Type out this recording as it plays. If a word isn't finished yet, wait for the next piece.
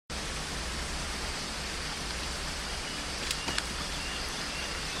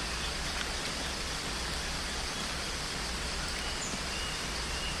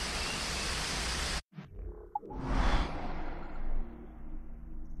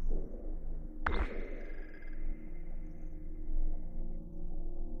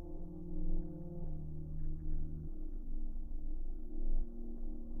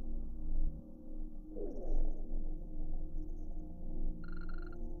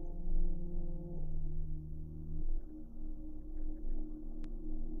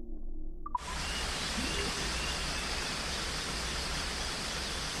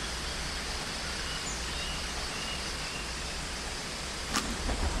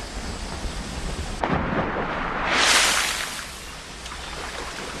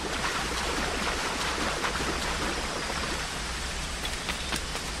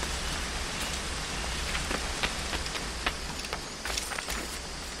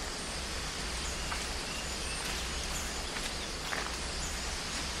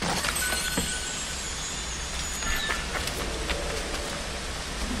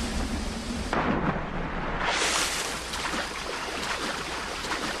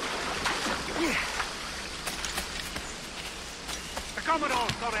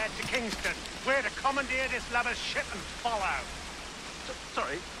Commodore's got to head to Kingston. We're to commandeer this lover's ship and follow.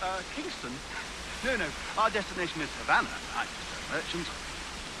 Sorry, Kingston? No, our destination is Havana. I'm just a merchant.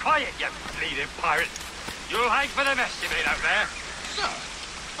 Quiet, you bleeding pirate. You'll hang for the mess you made out there. Sir,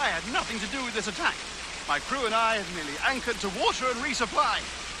 I had nothing to do with this attack. My crew and I have merely anchored to water and resupply.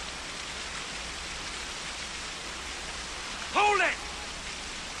 Hold it!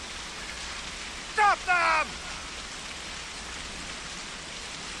 Stop them!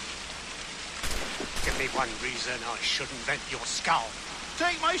 Give me one reason I shouldn't vent your skull.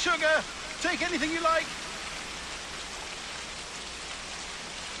 Take my sugar. Take anything you like.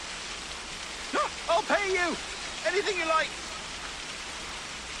 No, I'll pay you. Anything you like.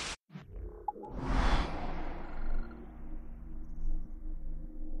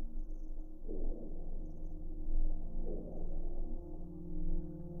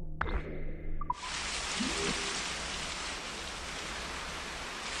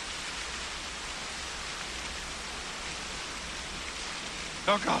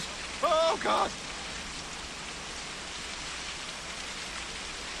 Oh, God. Oh, God.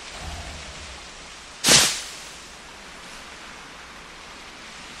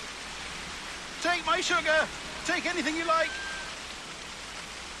 Take my sugar. Take anything you like.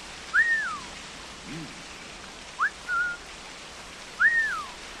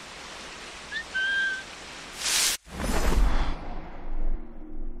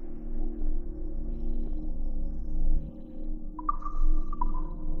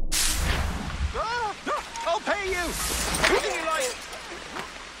 I'll pay you. Anything you like.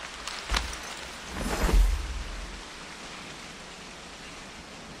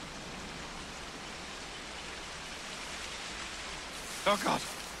 Oh, God.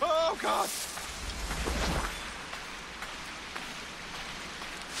 Oh, God.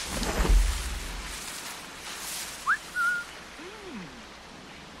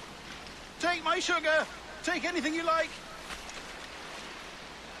 Take my sugar. Take anything you like.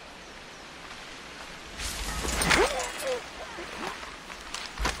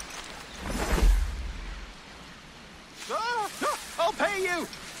 I'll pay you.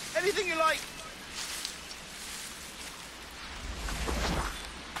 Anything you like.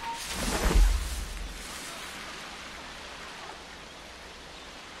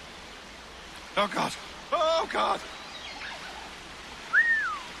 Oh, God. Oh, God.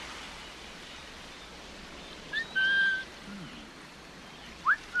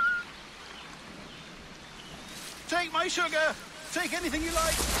 Take my sugar. Take anything you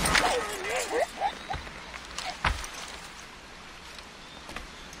like.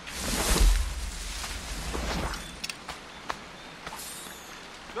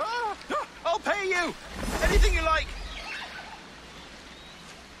 I'll pay you. Anything you like.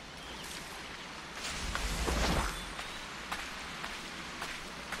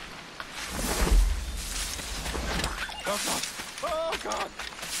 Oh, God. Oh, God.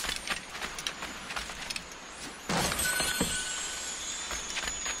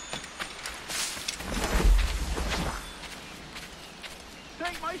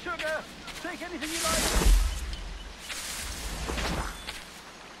 Take my sugar. Take anything you like.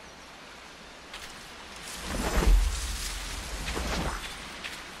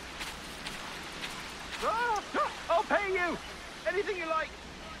 I'll pay you. Anything you like.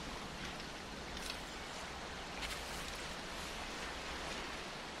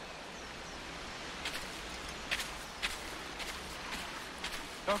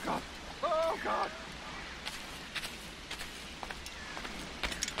 Oh, God. Oh, God.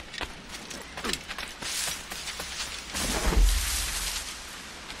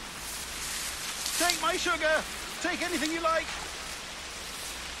 Take my sugar. Take anything you like.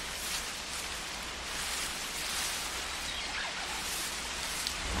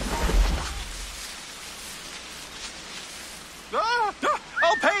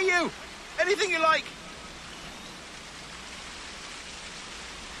 I'll pay you. Anything you like.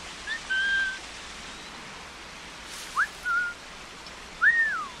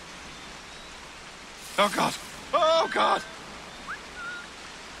 Oh, God. Oh, God.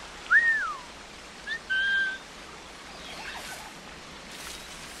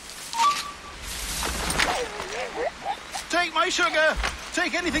 Take my sugar.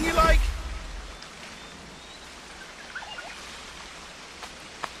 Take anything you like.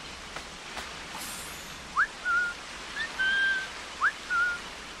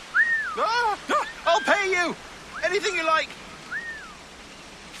 I'll pay you. Anything you like.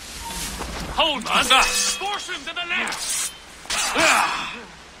 Hold on! Force him to the left!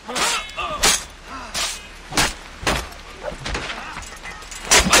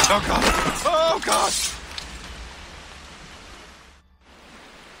 Oh, God. Oh, God.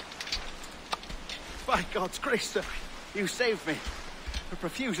 By God's grace, sir, you saved me. A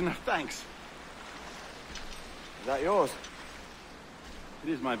profusion of thanks. Is that yours? It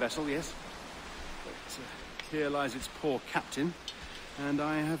is my vessel, yes. But here lies its poor captain, and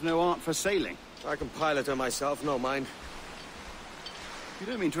I have no art for sailing. I can pilot her myself, no mind. You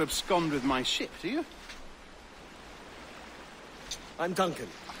don't mean to abscond with my ship, do you? I'm Duncan.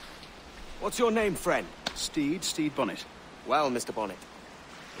 What's your name, friend? Steed Bonnet. Well, Mr. Bonnet,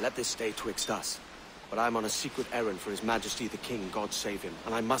 let this stay twixt us. But I'm on a secret errand for His Majesty the King, God save him,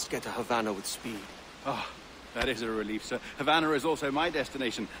 and I must get to Havana with speed. Oh, that is a relief, sir. Havana is also my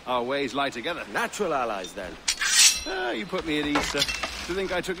destination. Our ways lie together. Natural allies, then. Ah, you put me at ease, sir. To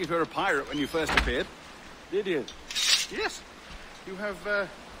think I took you for a pirate when you first appeared. Did you? Yes. You have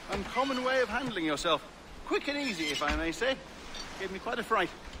uncommon way of handling yourself. Quick and easy, if I may say. Gave me quite a fright.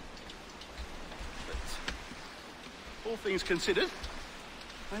 But all things considered,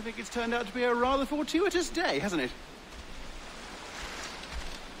 I think it's turned out to be a rather fortuitous day, hasn't it?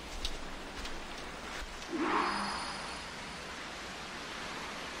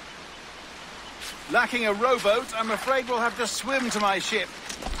 Lacking a rowboat, I'm afraid we'll have to swim to my ship.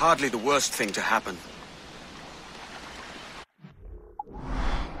 Hardly the worst thing to happen.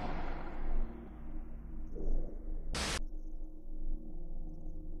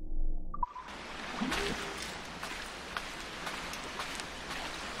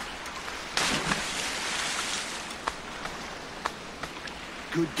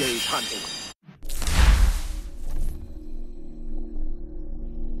 Good day's hunting.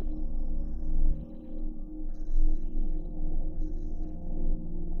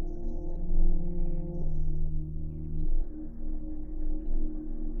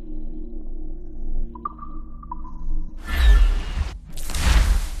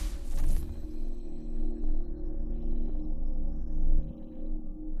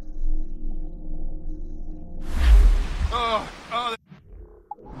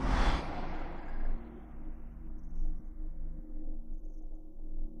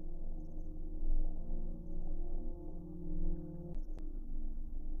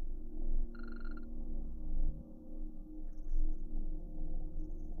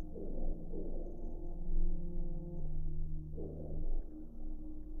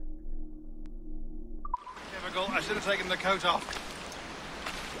 I should have taken the coat off.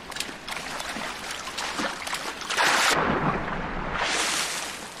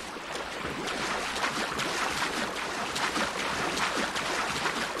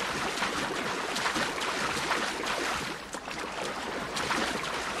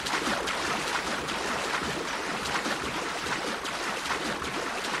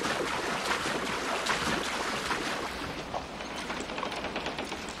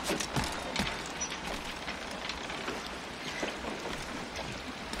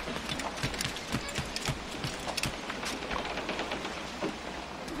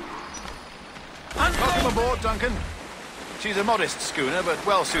 Welcome aboard, Duncan. She's a modest schooner, but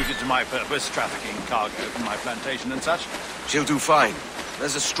well suited to my purpose, trafficking cargo from my plantation and such. She'll do fine.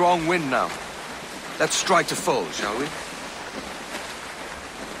 There's a strong wind now. Let's strike to full, shall we?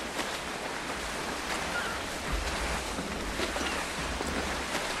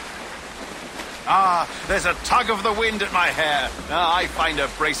 Ah, there's a tug of the wind at my hair. Ah, I find a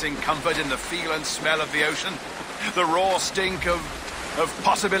bracing comfort in the feel and smell of the ocean. The raw stink of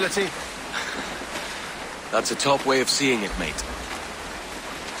possibility. That's a top way of seeing it, mate.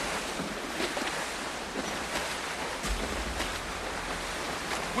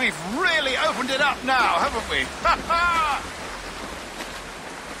 We've really opened it up now, haven't we? Ha ha!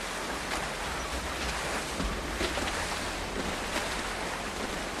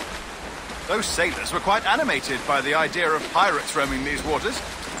 Those sailors were quite animated by the idea of pirates roaming these waters.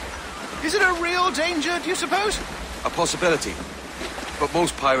 Is it a real danger, do you suppose? A possibility. But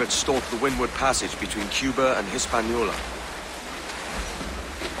most pirates stalk the windward passage between Cuba and Hispaniola.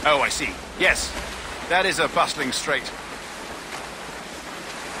 Oh, I see. Yes, that is a bustling strait.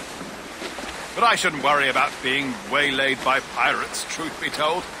 But I shouldn't worry about being waylaid by pirates, truth be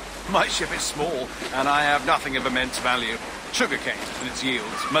told. My ship is small, and I have nothing of immense value. Sugarcane and its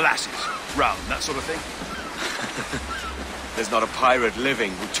yields, molasses, rum, that sort of thing. There's not a pirate living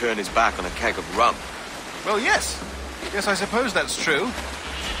who'd turn his back on a keg of rum. Well, yes. Yes, I suppose that's true.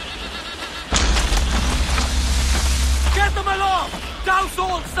 Get them aloft! Douse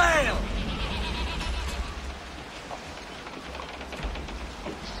all sail!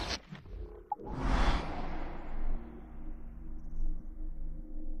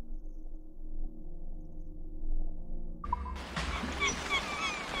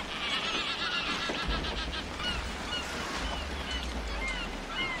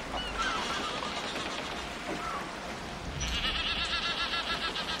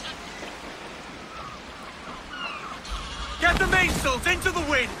 mainsails into the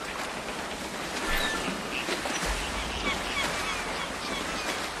wind!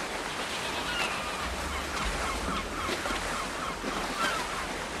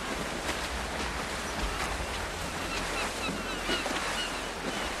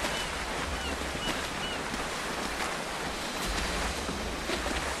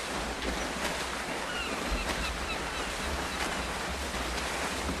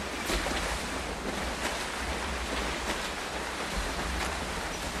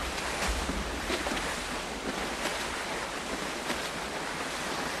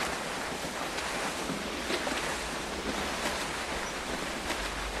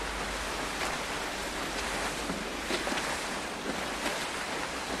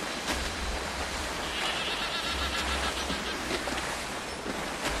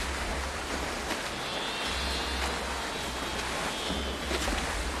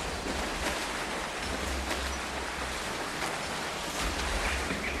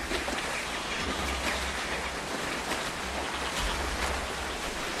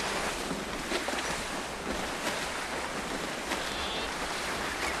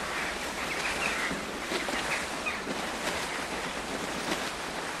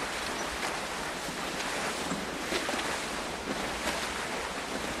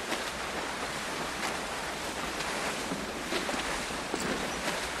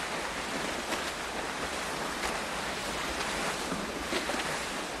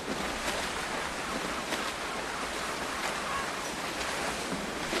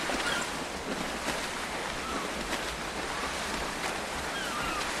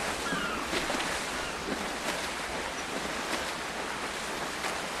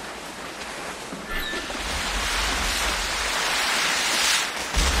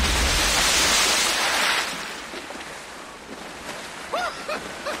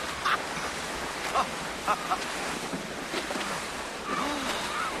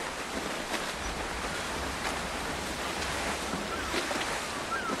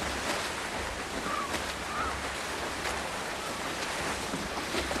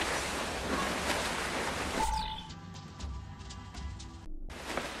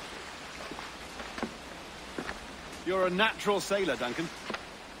 You're a natural sailor, Duncan.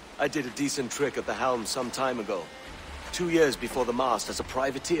 I did a decent trick at the helm some time ago. 2 years before the mast as a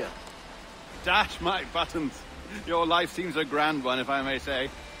privateer. Dash my buttons. Your life seems a grand one, if I may say.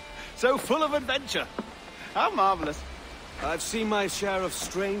 So full of adventure. How marvelous. I've seen my share of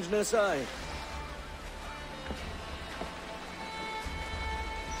strangeness, aye.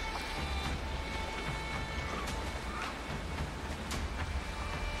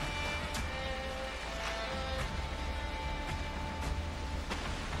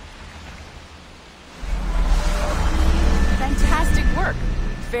 Fantastic work.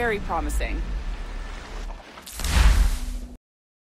 Very promising.